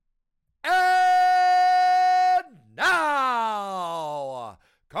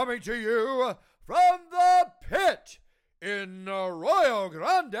coming to you from the pit in Arroyo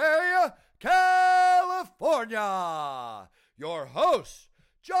Grande, California. Your hosts,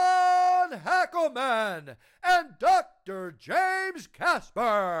 John Hackleman and Dr. James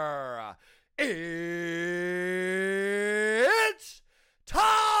Casper. It's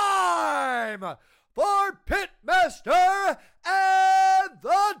time for Pitmaster and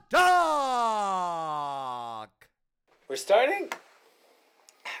the Doc. We're starting?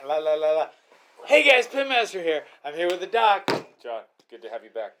 La la la la. Hey guys, Pitmaster here. I'm here with the Doc. John, good to have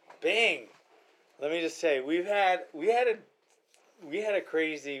you back. Bing. Let me just say, we had a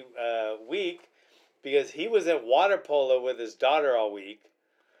crazy week because he was at water polo with his daughter all week.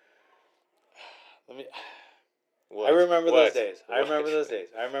 I remember those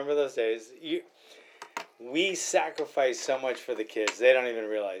days. We sacrifice so much for the kids. They don't even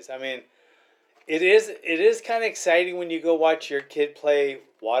realize. I mean, it is kind of exciting when you go watch your kid play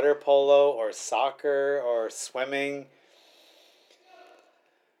water polo or soccer or swimming.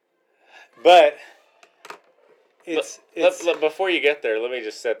 But before you get there, let me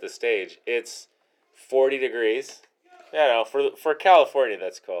just set the stage. It's 40 degrees. For California,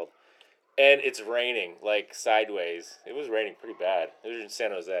 that's cold. And it's raining, like, sideways. It was raining pretty bad. It was in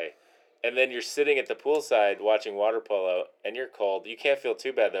San Jose. And then you're sitting at the poolside watching water polo, and you're cold. You can't feel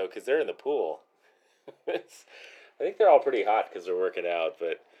too bad, though, because they're in the pool. I think they're all pretty hot because they're working out,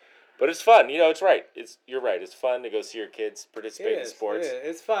 but it's fun. You know, it's right. You're right. It's fun to go see your kids participate in sports.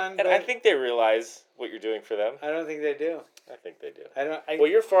 It's fun. And I think they realize what you're doing for them. I don't think they do. I think they do. Well,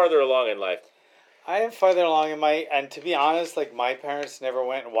 you're farther along in life. I am farther along and to be honest, like, my parents never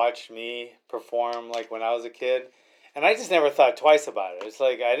went and watched me perform, like, when I was a kid. And I just never thought twice about it. It's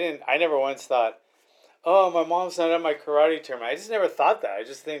like, I never once thought, oh, my mom's not at my karate tournament. I just never thought that. I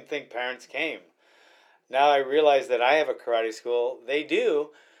just didn't think parents came. Now I realize that I have a karate school. They do.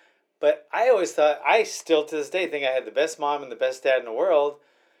 But I always thought, I still to this day think I had the best mom and the best dad in the world.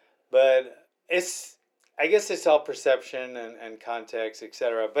 But I guess it's all perception and context,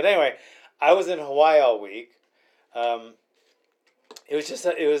 etc. But anyway, I was in Hawaii all week. It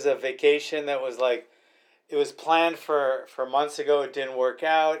was a vacation that was like, it was planned for months ago. It didn't work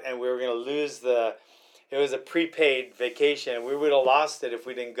out, and we were going to lose it was a prepaid vacation. We would have lost it if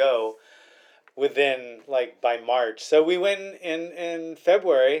we didn't go within, like, by March. So we went in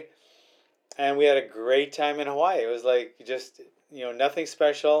February, and we had a great time in Hawaii. It was like, just, nothing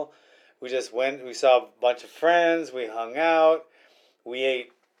special. We just went, we saw a bunch of friends, we hung out, we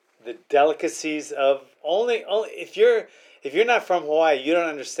ate the delicacies of only if you're not from Hawaii, you don't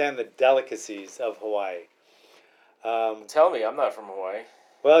understand the delicacies of Hawaii. Tell me, I'm not from Hawaii.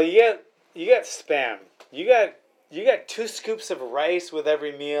 Well, you got Spam. You got 2 scoops of rice with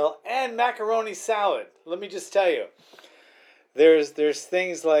every meal and macaroni salad. Let me just tell you. There's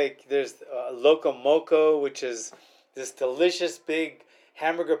things like there's Loco Moco, which is this delicious big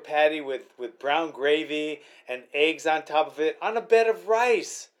hamburger patty with brown gravy and eggs on top of it on a bed of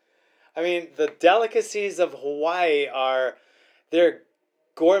rice. I mean, the delicacies of Hawaii they're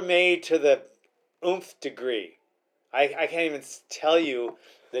gourmet to the oomph degree. I can't even tell you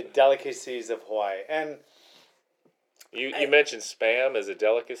the delicacies of Hawaii. And you mentioned Spam as a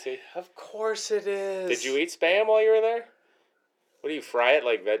delicacy? Of course it is. Did you eat Spam while you were there? What do you fry it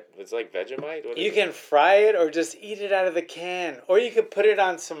like? It's like Vegemite? You can fry it or just eat it out of the can. Or you could put it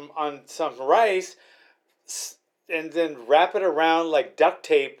on some rice and then wrap it around like duct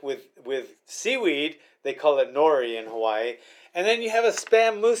tape with seaweed. They call it nori in Hawaii. And then you have a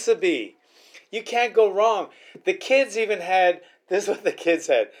Spam musubi. You can't go wrong. The kids even had, this is what the kids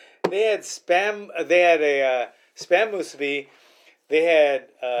had. They had Spam musubi. They had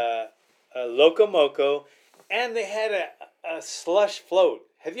a Loco Moco. And they had a slush float.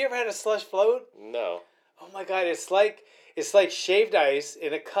 Have you ever had a slush float? No. Oh my God, it's like shaved ice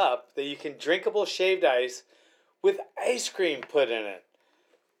in a cup that you can drinkable shaved ice with ice cream put in it.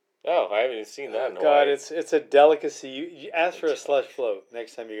 Oh, I haven't even seen that in Hawaii. God, it's a delicacy. You ask for a slush float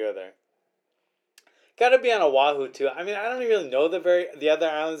next time you go there. Got to be on Oahu too. I mean, I don't really know the other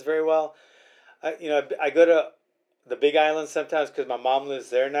islands very well. I go to the Big Island sometimes because my mom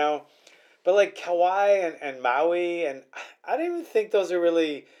lives there now. But like Kauai and Maui, and I don't even think those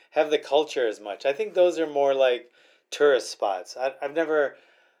really have the culture as much. I think those are more like tourist spots. I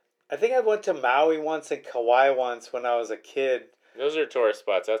think I went to Maui once and Kauai once when I was a kid. Those are tourist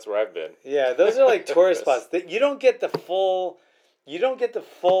spots. That's where I've been. Yeah, those are like tourist spots. You don't get the full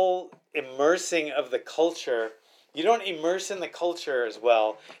immersing of the culture. You don't immerse in the culture as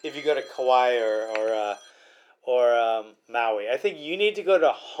well if you go to Kauai or Maui. I think you need to go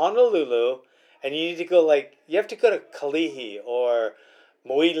to Honolulu, and you need to go you have to go to Kalihi or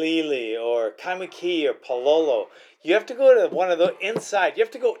Moilili or Kamiki or Palolo. You have to go to one of those inside. You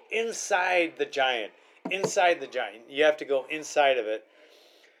have to go inside the giant. Inside the giant. You have to go inside of it.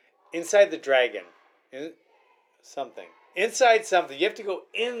 Inside the dragon. Something. Inside something. You have to go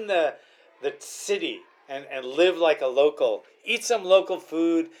in the city and live like a local. Eat some local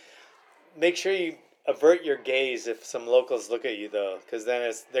food. Make sure you avert your gaze if some locals look at you though, because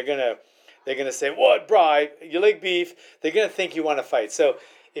then they're gonna say, "What, bro? You like beef?" They're gonna think you want to fight. So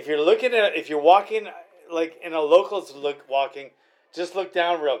if you're walking like in a locals walking, just look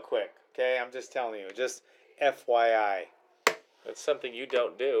down real quick. Okay, I'm just telling you, just FYI. That's something you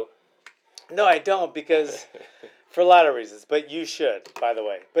don't do. No, I don't, because for a lot of reasons, but you should, by the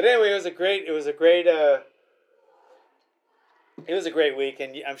way. But anyway, it was a great week,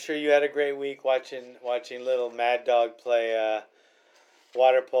 and I'm sure you had a great week watching little Mad Dog play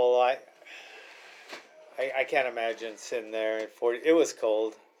water polo. I can't imagine sitting there at 40. It was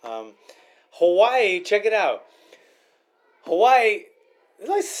cold. Hawaii, check it out. Hawaii, there's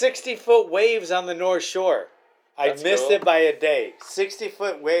like 60-foot waves on the North Shore. That's I missed cool. it by a day.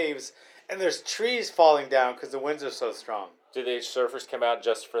 60-foot waves, and there's trees falling down because the winds are so strong. Do the surfers come out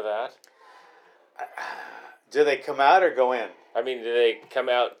just for that? Do they come out or go in? I mean, do they come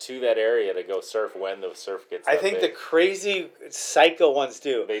out to that area to go surf when the surf gets I that think big? the crazy psycho ones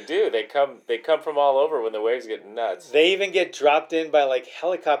do. They do. They come from all over when the waves get nuts. They even get dropped in by like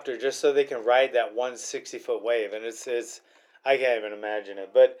helicopter just so they can ride that 160-foot wave, and it's I can't even imagine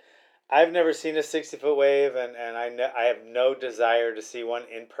it. But I've never seen a 60-foot wave, and I have no desire to see one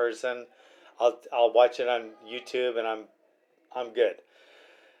in person. I'll watch it on YouTube, and I'm good.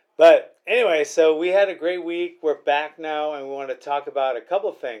 But anyway, so we had a great week. We're back now, and we want to talk about a couple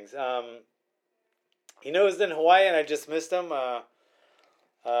of things. He was in Hawaii, and I just missed him.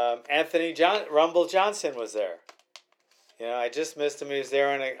 Anthony Rumble Johnson was there. I just missed him. He was there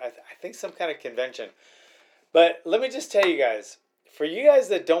on I think some kind of convention. But let me just tell you guys, for you guys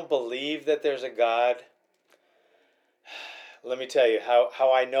that don't believe that there's a God, let me tell you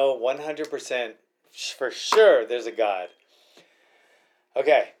how I know 100% for sure there's a God.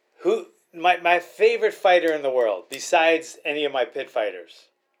 Okay, my favorite fighter in the world, besides any of my pit fighters,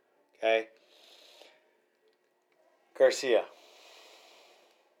 okay? Garcia.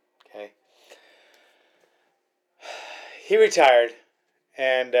 Okay. He retired,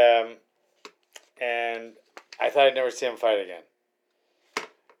 and I thought I'd never see him fight again.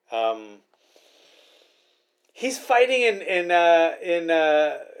 He's fighting in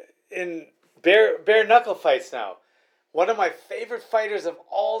bare knuckle fights now. One of my favorite fighters of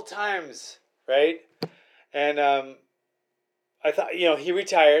all times, right? And I thought he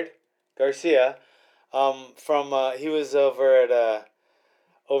retired, Garcia, from he was over at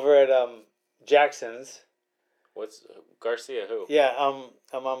Jackson's. What's Garcia? Who? Yeah,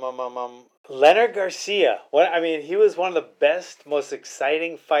 Leonard Garcia. He was one of the best, most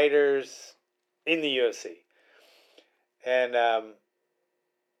exciting fighters in the UFC. And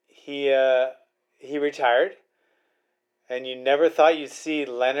he retired, and you never thought you'd see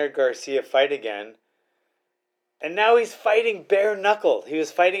Leonard Garcia fight again. And now he's fighting bare knuckle. He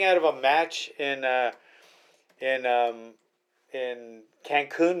was fighting out of a match in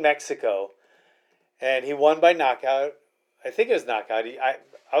Cancun, Mexico, and he won by knockout. I think it was knockout.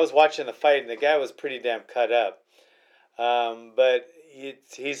 I was watching the fight, and the guy was pretty damn cut up. But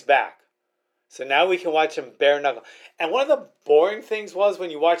he's back. So now we can watch him bare knuckle. And one of the boring things was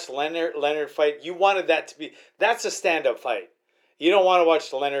when you watched Leonard fight, you wanted that to be, that's a stand-up fight. You don't want to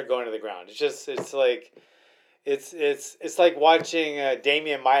watch Leonard go into the ground. It's like watching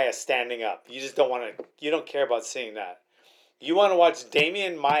Damian Maia standing up. You just you don't care about seeing that. You want to watch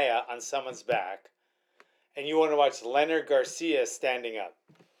Damian Maia on someone's back, and you want to watch Leonard Garcia standing up.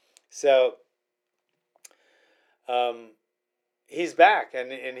 So, he's back,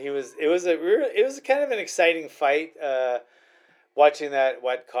 and it was kind of an exciting fight. Watching that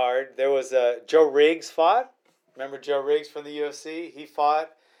wet card, there was Joe Riggs fought. Remember Joe Riggs from the UFC? He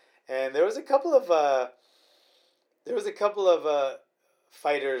fought, and there was a couple of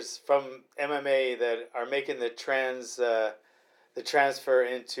fighters from MMA that are making the transfer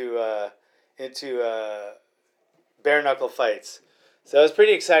into bare knuckle fights. So it was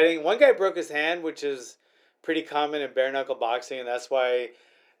pretty exciting. One guy broke his hand, which is pretty common in bare knuckle boxing, and that's why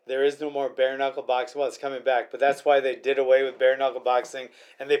there is no more bare knuckle boxing. Well, it's coming back, but that's why they did away with bare knuckle boxing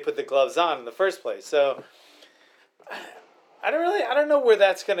and they put the gloves on in the first place. So I don't know where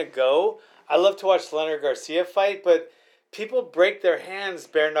that's gonna go. I love to watch Leonard Garcia fight, but people break their hands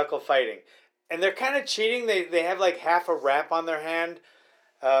bare knuckle fighting, and they're kind of cheating. They have like half a wrap on their hand,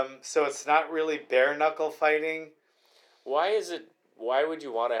 so it's not really bare knuckle fighting. Why is why would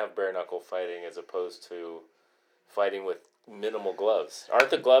you want to have bare knuckle fighting as opposed to fighting with minimal gloves? Aren't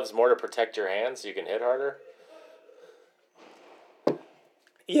the gloves more to protect your hands so you can hit harder?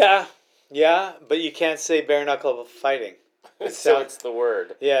 Yeah, but you can't say bare knuckle fighting. So it's the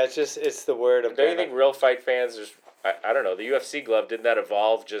word. Yeah, it's the word of Don't you bare think real fight fans just... I don't know, the UFC glove, didn't that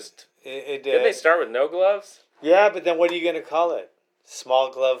evolve just... It did. Didn't they start with no gloves? Yeah, but then what are you going to call it?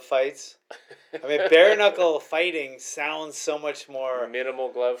 Small glove fights? I mean, bare knuckle fighting sounds so much more...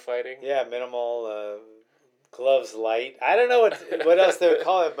 Minimal glove fighting? Yeah, minimal, gloves light. I don't know what else they would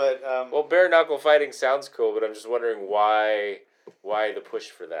call it, but... Well, bare knuckle fighting sounds cool, but I'm just wondering why the push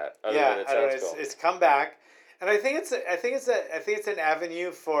for that? Other than it I don't know. sounds cool. It's come back, and I think it's an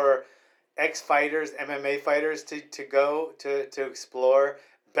avenue for ex-fighters, MMA fighters to go to explore.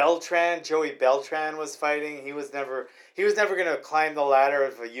 Joey Beltran was fighting. He was never going to climb the ladder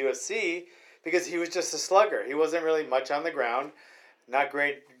of a UFC because he was just a slugger. He wasn't really much on the ground. Not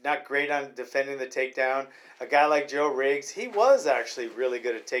great on defending the takedown. A guy like Joe Riggs, he was actually really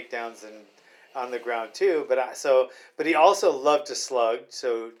good at takedowns and on the ground too. But he also loved to slug.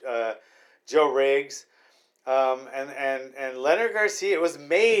 So Joe Riggs, and Leonard Garcia. It was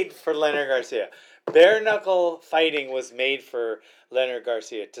made for Leonard Garcia. Bare knuckle fighting was made for Leonard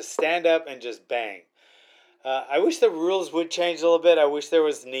Garcia to stand up and just bang. I wish the rules would change a little bit. I wish there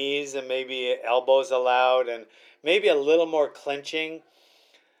was knees and maybe elbows allowed and maybe a little more clinching.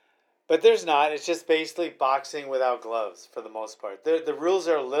 But there's not. It's just basically boxing without gloves for the most part. The rules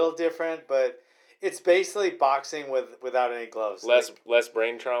are a little different, but it's basically boxing without any gloves. Less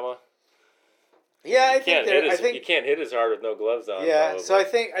brain trauma. Yeah, you can't hit as hard with no gloves on. Yeah, probably. so I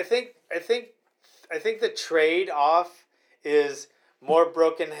think the trade off is more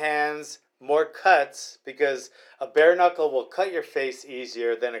broken hands, more cuts, because a bare knuckle will cut your face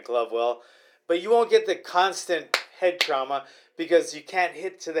easier than a glove will, but you won't get the constant head trauma because you can't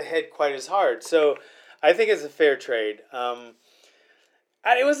hit to the head quite as hard. So I think it's a fair trade.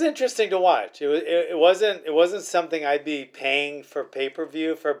 It was interesting to watch. It wasn't something I'd be paying for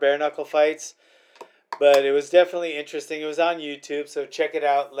pay-per-view for bare knuckle fights. But it was definitely interesting. It was on YouTube, so check it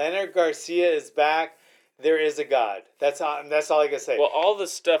out. Leonard Garcia is back. There is a God. That's all I can say. Well, all the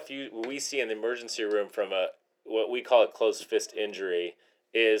stuff we see in the emergency room from what we call a closed fist injury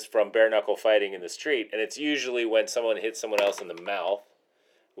is from bare knuckle fighting in the street, and it's usually when someone hits someone else in the mouth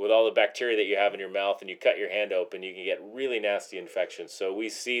with all the bacteria that you have in your mouth, and you cut your hand open, you can get really nasty infections. So we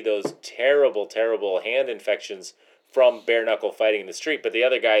see those terrible, terrible hand infections from bare knuckle fighting in the street, but the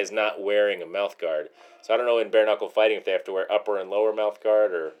other guy is not wearing a mouth guard. So I don't know in bare knuckle fighting if they have to wear upper and lower mouth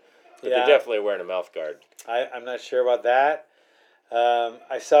guard, but they're definitely wearing a mouth guard. I'm not sure about that.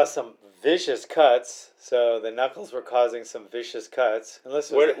 I saw some vicious cuts, so the knuckles were causing some vicious cuts.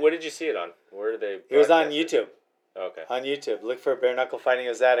 Where did you see it on? Where did they? It was on YouTube. Okay. On YouTube. Look for bare knuckle fighting. It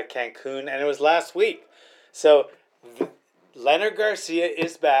was at Cancun, and it was last week. So Leonard Garcia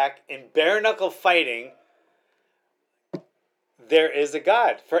is back in bare knuckle fighting. There is a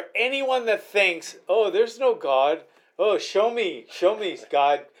God. For anyone that thinks, oh, there's no God. Oh, show me,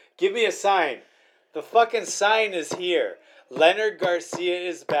 God. Give me a sign. The fucking sign is here. Leonard Garcia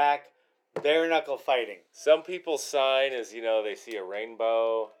is back. Bare knuckle fighting. Some people's sign is, they see a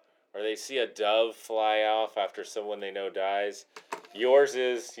rainbow or they see a dove fly off after someone they know dies. Yours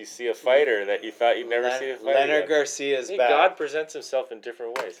is you see a fighter that you thought you'd never see a fighter. Leonard Garcia is back. God presents himself in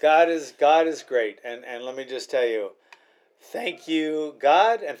different ways. God is great. And let me just tell you, thank you,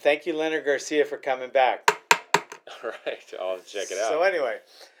 God, and thank you, Leonard Garcia, for coming back. All right, I'll check it out. So anyway,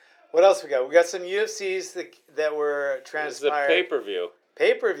 what else we got? We got some UFCs that were transpired. It's a pay-per-view.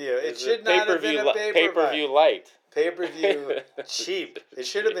 Pay-per-view. It should not have been a pay-per-view. Pay-per-view light. Pay-per-view cheap. It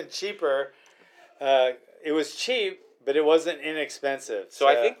should have been cheaper. It was cheap, but it wasn't inexpensive. So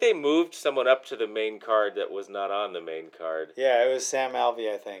I think they moved someone up to the main card that was not on the main card. Yeah, it was Sam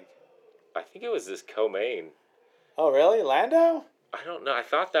Alvey, I think. I think it was this co-main. Oh, really? Lando? I don't know. I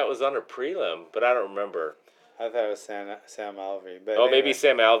thought that was on a prelim, but I don't remember. I thought it was Sam Alvey. But anyway. Maybe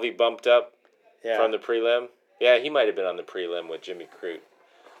Sam Alvey bumped up from the prelim. Yeah, he might have been on the prelim with Jimmy Crute.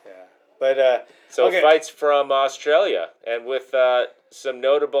 Yeah. But, fights from Australia, and with some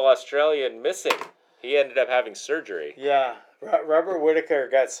notable Australian missing. He ended up having surgery. Yeah. Robert Whittaker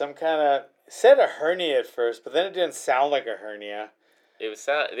got some kind of... said a hernia at first, but then it didn't sound like a hernia. It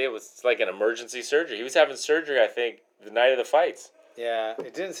was like an emergency surgery. He was having surgery, I think, the night of the fights. Yeah,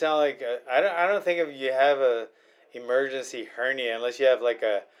 it didn't sound like... I don't think if you have a emergency hernia, unless you have like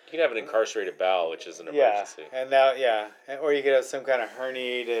a... You can have an incarcerated bowel, which is an emergency. Yeah, and now, or you could have some kind of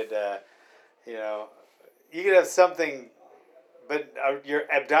herniated, you could have something but your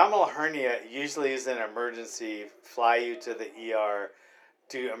abdominal hernia usually is an emergency. Fly you to the ER,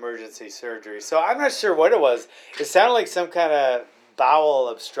 do emergency surgery. So I'm not sure what it was. It sounded like some kind of bowel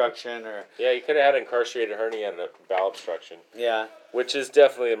obstruction or. Yeah, you could have had incarcerated hernia and a bowel obstruction. Yeah. Which is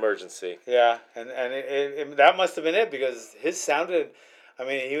definitely emergency. Yeah, and that must have been it because his sounded. I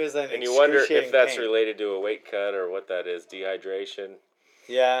mean, he was in. And you wonder if that's pain. related to a weight cut or what that is, dehydration.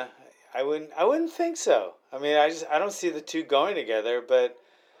 Yeah, I wouldn't think so. I mean, I don't see the two going together, but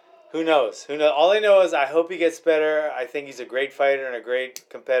who knows? Who knows? All I know is I hope he gets better. I think he's a great fighter and a great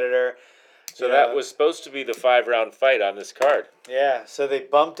competitor. So that was supposed to be the 5-round fight on this card. Yeah, so they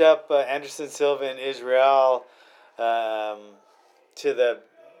bumped up Anderson Silva and Israel to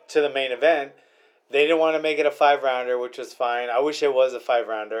the main event. They didn't want to make it a 5-rounder, which was fine. I wish it was a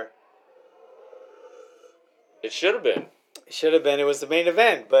 5-rounder. It should have been. It should have been. It was the main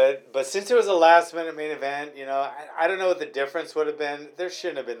event, but since it was a last-minute main event, I don't know what the difference would have been. There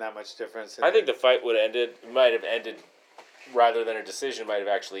shouldn't have been that much difference. I think the fight might have ended, rather than a decision, might have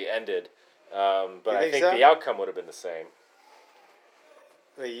actually ended. But I think the outcome would have been the same.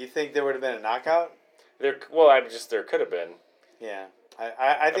 Wait, you think there would have been a knockout? There could have been. Yeah.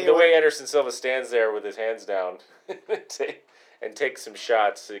 I think the way Anderson Silva stands there with his hands down and takes some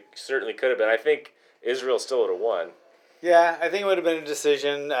shots, it certainly could have been. I think Israel still would have won. Yeah, I think it would have been a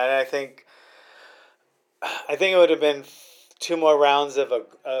decision, and I think it would have been 2 more rounds of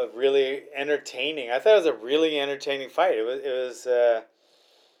a really entertaining. I thought it was a really entertaining fight. It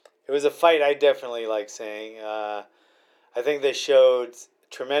was a fight I definitely like seeing. I think they showed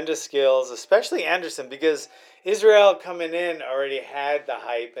tremendous skills, especially Anderson, because Israel coming in already had the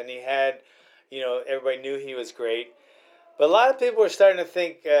hype, and he had, everybody knew he was great. But a lot of people were starting to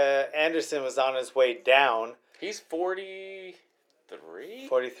think Anderson was on his way down. He's 43?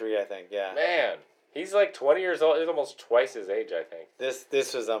 43, I think, yeah. Man, he's like 20 years old. He's almost twice his age, I think.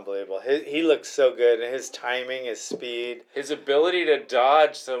 This was unbelievable. He looked so good, and his timing, his speed. His ability to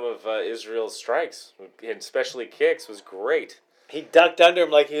dodge some of Israel's strikes, and especially kicks, was great. He ducked under him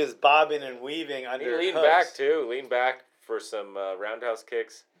like he was bobbing and weaving under hooks. He leaned back, too. Leaned back for some roundhouse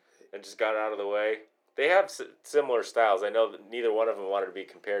kicks and just got out of the way. They have similar styles. I know that neither one of them wanted to be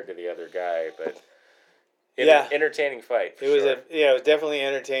compared to the other guy, but entertaining fight. It was it was definitely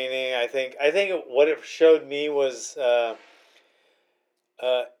entertaining. I think what it showed me was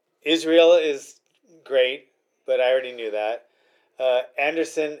Israel is great, but I already knew that.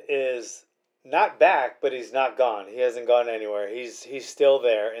 Anderson is not back, but he's not gone. He hasn't gone anywhere. He's still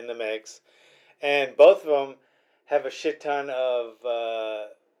there in the mix, and both of them have a shit ton of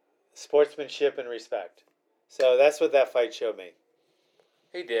sportsmanship and respect. So that's what that fight showed me.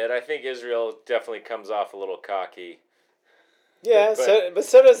 He did. I think Israel definitely comes off a little cocky. Yeah, but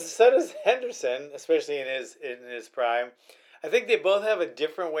so does Henderson, especially in his prime. I think they both have a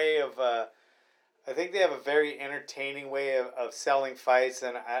different way of. I think they have a very entertaining way of selling fights,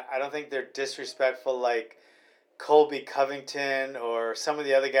 and I don't think they're disrespectful like Colby Covington or some of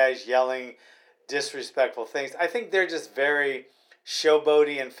the other guys yelling disrespectful things. I think they're just very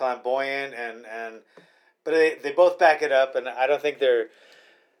showboaty and flamboyant, but they both back it up, and I don't think they're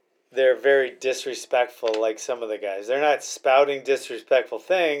very disrespectful like some of the guys. They're not spouting disrespectful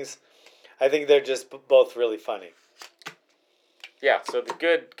things. I think they're just both really funny. Yeah, so the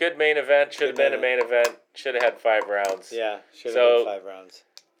good main event should have been a main event. Should have had 5 rounds. Yeah, should have been 5 rounds.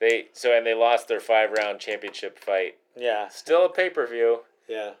 They lost their 5-round championship fight. Yeah. Still a pay-per-view.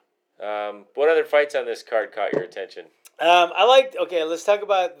 Yeah. What other fights on this card caught your attention? Let's talk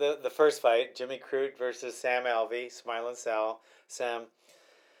about the first fight, Jimmy Crute versus Sam Alvey, Smiling Sam.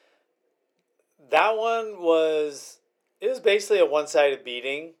 That one was basically a one-sided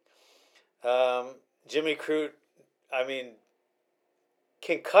beating. Jimmy Crute,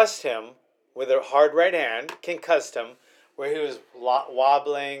 concussed him with a hard right hand, concussed him, where he was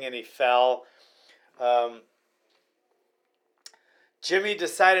wobbling and he fell. Jimmy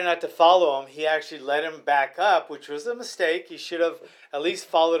decided not to follow him. He actually let him back up, which was a mistake. He should have at least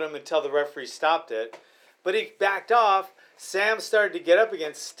followed him until the referee stopped it. But he backed off. Sam started to get up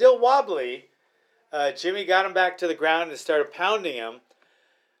again, still wobbly. Jimmy got him back to the ground and started pounding him.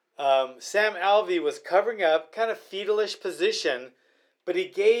 Sam Alvey was covering up, kind of fetalish position, but he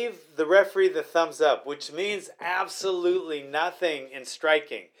gave the referee the thumbs up, which means absolutely nothing in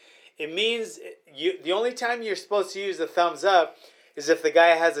striking. It means the only time you're supposed to use the thumbs up is if the guy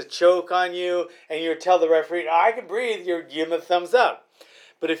has a choke on you and you tell the referee, I can breathe, you're giving him a thumbs up.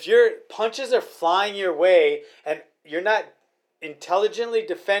 But if your punches are flying your way and you're not intelligently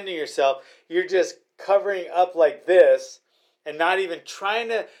defending yourself, you're just covering up like this and not even trying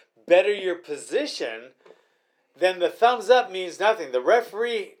to better your position, then the thumbs up means nothing. The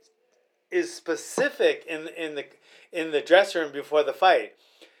referee is specific in the dressing room before the fight.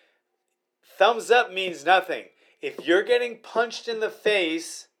 Thumbs up means nothing. If you're getting punched in the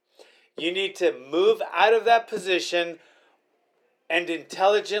face, you need to move out of that position and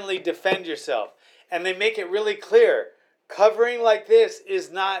intelligently defend yourself. And they make it really clear. Covering like this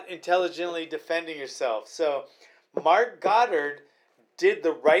is not intelligently defending yourself. So Marc Goddard did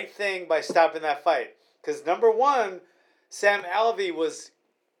the right thing by stopping that fight. Because number one, Sam Alvey was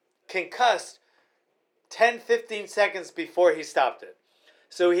concussed 10-15 seconds before he stopped it.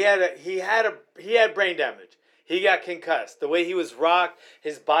 So he had brain damage. He got concussed. The way he was rocked,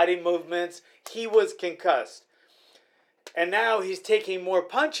 his body movements, he was concussed. And now he's taking more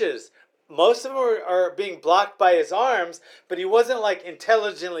punches. Most of them are being blocked by his arms, but he wasn't like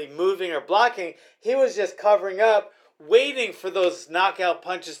intelligently moving or blocking. He was just covering up, waiting for those knockout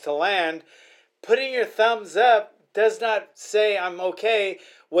punches to land. Putting your thumbs up does not say I'm okay.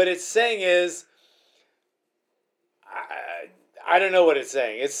 What it's saying is, I don't know what it's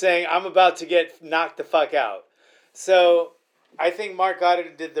saying. It's saying I'm about to get knocked the fuck out. So I think Marc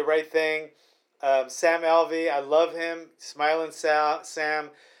Goddard did the right thing. Sam Alvey, I love him. Smiling Sam.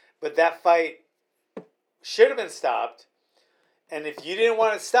 But that fight should have been stopped. And if you didn't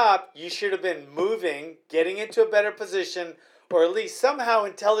want it stopped, you should have been moving, getting into a better position, or at least somehow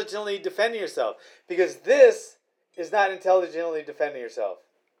intelligently defending yourself. Because this is not intelligently defending yourself.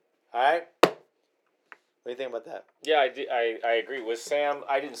 All right? What do you think about that? Yeah, I agree. Was Sam,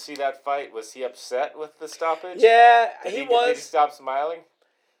 I didn't see that fight. Was he upset with the stoppage? Yeah, he was. Did he stop smiling?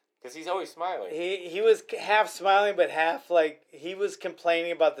 Because he's always smiling. He was half smiling, but half like he was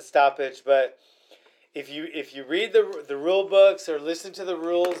complaining about the stoppage. But if you read the rule books or listen to the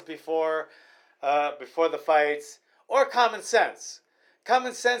rules before the fights, or common sense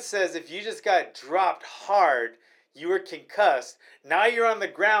says if you just got dropped hard, you were concussed. Now you're on the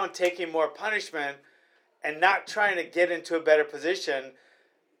ground taking more punishment and not trying to get into a better position.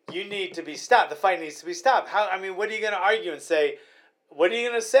 You need to be stopped. The fight needs to be stopped. What are you going to argue and say? What are you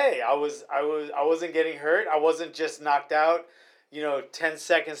going to say? I wasn't getting hurt. I wasn't just knocked out, 10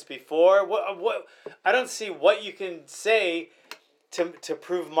 seconds before. What I don't see what you can say to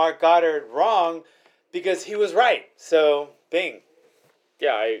prove Marc Goddard wrong, because he was right. So, bing.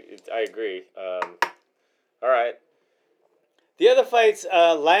 Yeah, I agree. All right. The other fights,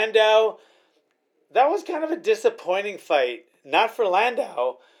 Landau, that was kind of a disappointing fight. Not for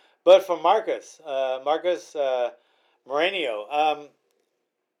Landau, but for Marcus Moreno.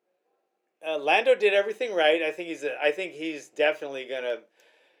 Lando did everything right. I think he's definitely gonna.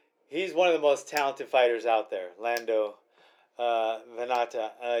 He's one of the most talented fighters out there. Lando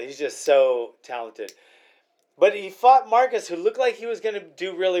Venata. He's just so talented. But he fought Marcus, who looked like he was gonna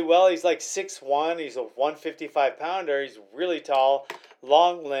do really well. He's like 6'1". He's a 155-pounder. He's really tall,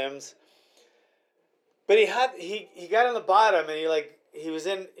 long limbs. But he got on the bottom, and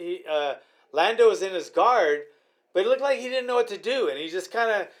Lando was in his guard, but it looked like he didn't know what to do, and he just kind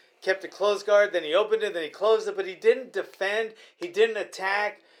of kept a closed guard. Then he opened it, then he closed it, but he didn't defend, he didn't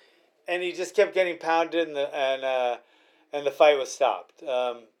attack, and he just kept getting pounded, and the fight was stopped.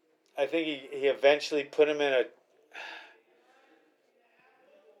 I think he eventually put him in a.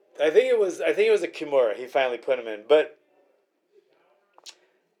 I think it was a Kimura. He finally put him in, but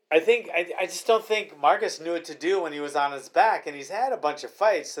I just don't think Marcus knew what to do when he was on his back, and he's had a bunch of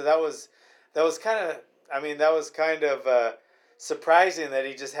fights, so that was kind of surprising that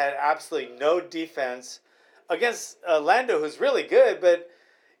he just had absolutely no defense against Lando, who's really good, but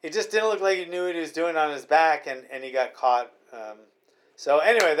it just didn't look like he knew what he was doing on his back, and he got caught. So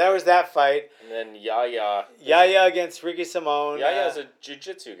anyway, that was that fight. And then Yaya against Ricky Simone. Yaya's a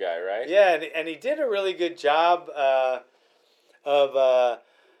jiu-jitsu guy, right? Yeah, and he did a really good job of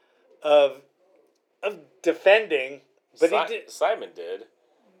defending, but Simon did.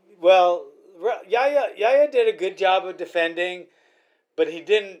 Well, Yaya did a good job of defending, but he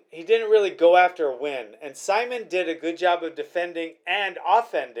didn't really go after a win. And Simon did a good job of defending and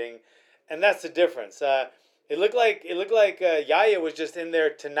offending, and that's the difference. It looked like Yaya was just in there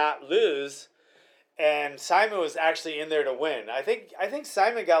to not lose, and Simon was actually in there to win. I think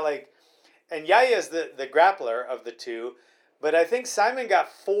Simon got and Yaya's the grappler of the two. But I think Simon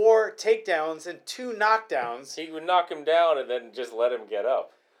got 4 takedowns and 2 knockdowns. He would knock him down and then just let him get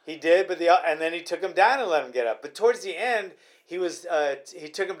up. He did, and then he took him down and let him get up. But towards the end, he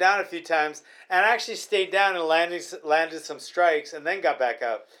took him down a few times and actually stayed down and landed some strikes and then got back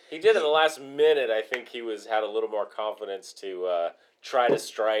up. He did in the last minute. I think he had a little more confidence to try to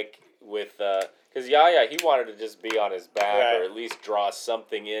strike with because Yahya, he wanted to just be on his back Right. or at least draw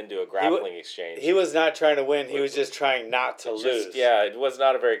something into a grappling exchange. He was not trying to win. He was just trying not to lose. Yeah, it was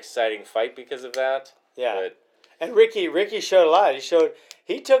not a very exciting fight because of that. Yeah. But And Ricky showed a lot.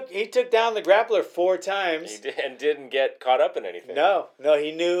 He took down the grappler 4 times. he did, and didn't get caught up in anything. No,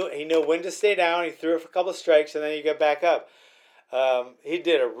 he knew when to stay down. He threw a couple of strikes and then he got back up. He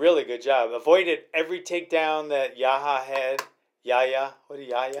did a really good job. Avoided every takedown that Yahya had. Yahya? What did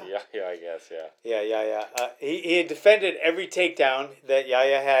Yahya? Yeah, I guess, yeah. Yeah, Yahya. He had defended every takedown that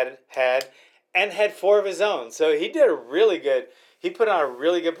Yahya had and had 4 of his own. So he did a really good. He put on a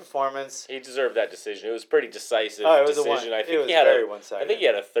really good performance. He deserved that decision. It was pretty decisive Oh, it was decision. I think it was he had very a one-sided. I think he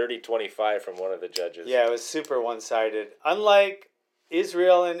had a 30-25 from one of the judges. Yeah, it was super one-sided. Unlike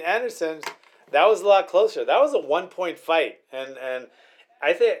Israel and Anderson, that was a lot closer. That was a 1-point fight, and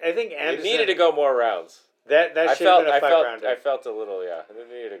I think It Anderson needed to go more rounds. That should have been a 5-rounder. I felt a little, yeah. It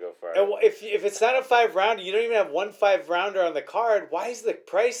needed to go far. And if it's not a 5-rounder, you don't even have 1 5-rounder on the card. Why is the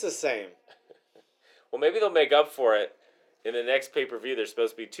price the same? Well, maybe they'll make up for it. In the next pay-per-view, there's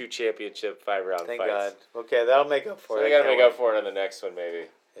supposed to be 2 championship 5-round Thank fights. God. Okay, that'll make up for So it. they got to make up for it on the next one, maybe,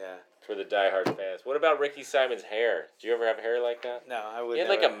 Yeah. for the diehard fans. What about Ricky Simon's hair? Do you ever have hair like that? No, I would. He had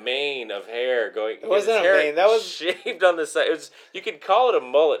like a mane of hair going. It wasn't his a hair mane, that was- shaved on the side. It was, you could call it a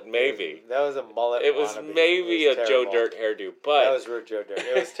mullet, maybe. That was a mullet. It was wannabe. maybe It was a Joe terrible. Dirt hairdo, but That was rude Joe Dirt.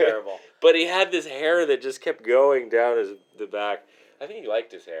 It was terrible. but he had this hair that just kept going down the back. I think he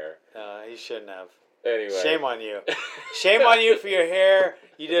liked his hair. He shouldn't have. Anyway, Shame on you. Shame on you for your hair.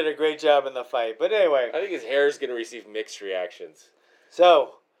 You did a great job in the fight. But anyway, I think his hair is going to receive mixed reactions.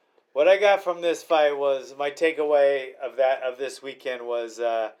 so what I got from this fight was my takeaway of this weekend was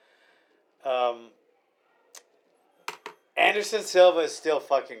Anderson Silva is still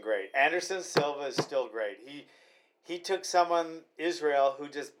fucking great. Anderson Silva is still great. He took someone, Israel, who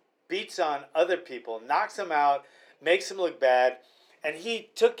just beats on other people, knocks him out, makes him look bad, and he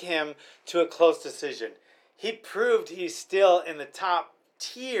took him to a close decision. He proved he's still in the top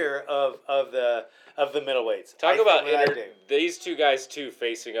tier of the middleweights. Talk I about think what I did. these two guys too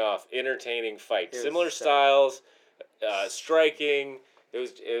facing off, entertaining fight, It was similar sad. styles, striking. It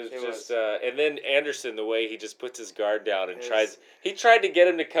was It just was. and then Anderson, the way he just puts his guard down and It tries. was- He tried to get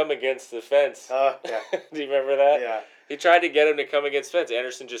him to come against the fence. Oh, yeah. Do you remember that? Yeah. He tried to get him to come against fence.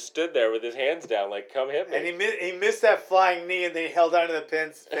 Anderson just stood there with his hands down, like, "Come hit me." And he missed that flying knee, and then he held onto the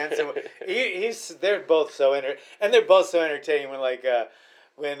fence. And they're both so entertaining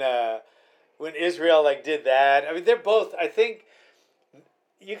when Israel like did that. I mean, they're both. I think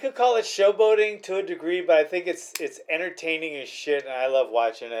you could call it showboating to a degree, but I think it's entertaining as shit, and I love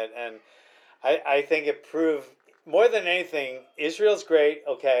watching it. And I think it proved more than anything, Israel's great,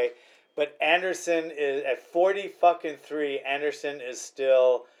 okay, but Anderson is at 43. Anderson is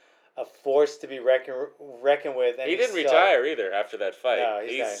still a force to be reckoned with. And He didn't he's still- retire either after that fight. No,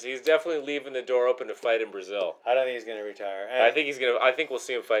 he's not. he's definitely leaving the door open to fight in Brazil. I don't think he's gonna retire. And, I think we'll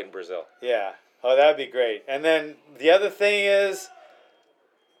see him fight in Brazil. yeah. Oh, that'd be great. And then the other thing is,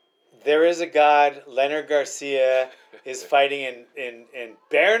 there is a God. Leonard Garcia is fighting in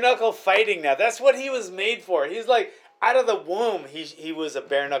bare knuckle fighting now. That's what he was made for. He's like out of the womb. He was a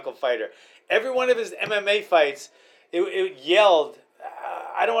bare knuckle fighter. Every one of his MMA fights, it yelled,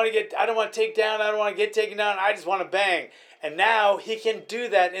 I don't want to take down. I don't want to get taken down. I just want to bang. And now he can do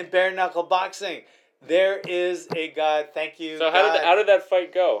that in bare knuckle boxing. There is a God. Thank you. So God. how did that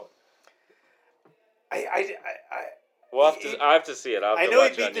fight go? I I have to see it. I'll have to know he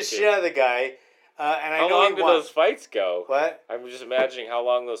watch it on beat the YouTube. shit out of the guy, and I How know long he did won. those fights go? What? I'm just imagining how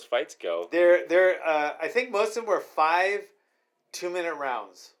long those fights go. I think most of them were 5 2-minute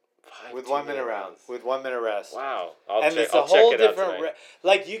rounds with 1 minute rounds with 1 minute rest. Wow. And it's I'll a whole check it out different. tonight.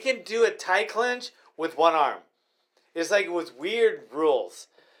 Like you can do a tie clinch with one arm. It's like with weird rules.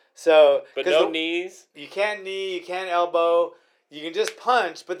 So, But 'cause no the- knees. You can't knee, you can't elbow. You can just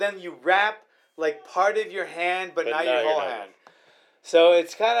punch, but then you wrap like part of your hand, but not your whole hand. So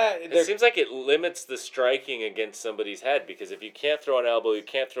it's kind of. It seems like it limits the striking against somebody's head because if you can't throw an elbow, you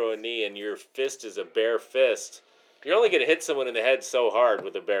can't throw a knee, and your fist is a bare fist, you're only going to hit someone in the head so hard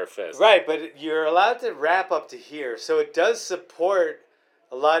with a bare fist. Right, but you're allowed to wrap up to here, so it does support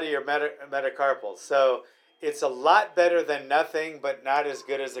a lot of your metacarpals. So it's a lot better than nothing, but not as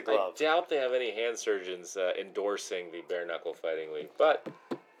good as a I glove. doubt they have any hand surgeons endorsing the bare knuckle fighting league, but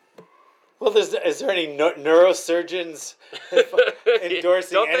Well, is there any neurosurgeons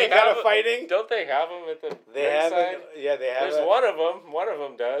endorsing Don't any they kind have of fighting? Don't they have them at the They have ringside? yeah, they have There's it. one of them. One of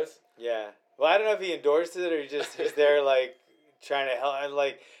them does. Yeah. Well, I don't know if he endorsed it or he's there like trying to help.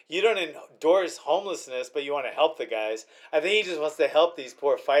 Like, you don't endorse homelessness, but you want to help the guys. I think he just wants to help these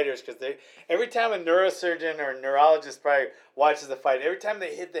poor fighters because every time a neurosurgeon or a neurologist probably watches the fight, every time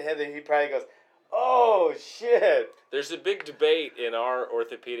they hit the head, he probably goes, "Oh shit!" There's a big debate in our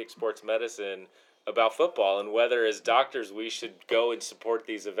orthopedic sports medicine about football and whether, as doctors, we should go and support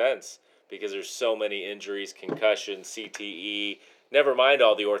these events because there's so many injuries, concussion, CTE. Never mind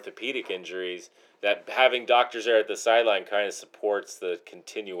all the orthopedic injuries. That having doctors there at the sideline kind of supports the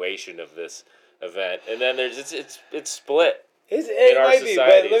continuation of this event. And then there's it's split. It our might be, but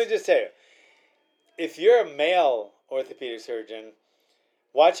societies. let me just tell you, if you're a male orthopedic surgeon,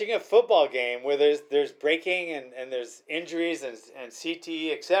 watching a football game where there's breaking and there's injuries and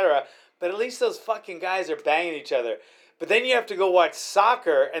CTE, etc., but at least those fucking guys are banging each other. But then you have to go watch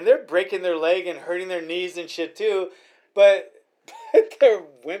soccer, and they're breaking their leg and hurting their knees and shit too, but they're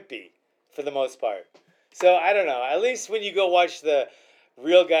wimpy for the most part. So I don't know. At least when you go watch the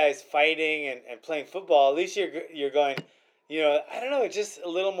real guys fighting and playing football, at least you're going, I don't know, just a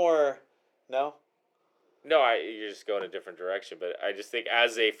little more, no? No, you're just going a different direction. But I just think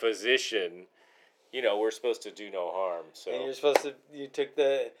as a physician, we're supposed to do no harm. So And you're supposed to, you took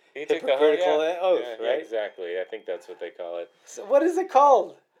the You took the hypocritical oath, yeah, right? exactly. I think that's what they call it. So what is it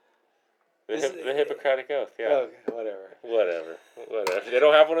called? The Hippocratic Oath, yeah. Oh, whatever. Whatever. They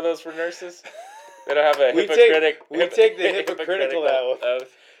don't have one of those for nurses? They don't have a We take the hypocritical oath.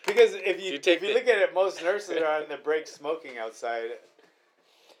 Because if you look at it, most nurses are on the break smoking outside.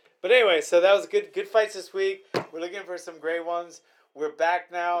 But anyway, so that was good fights this week. We're looking for some great ones. We're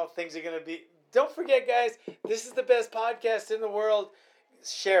back now. Things are going to be... Don't forget, guys, this is the best podcast in the world.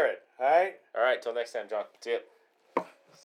 Share it, all right? All right, till next time, John. See ya.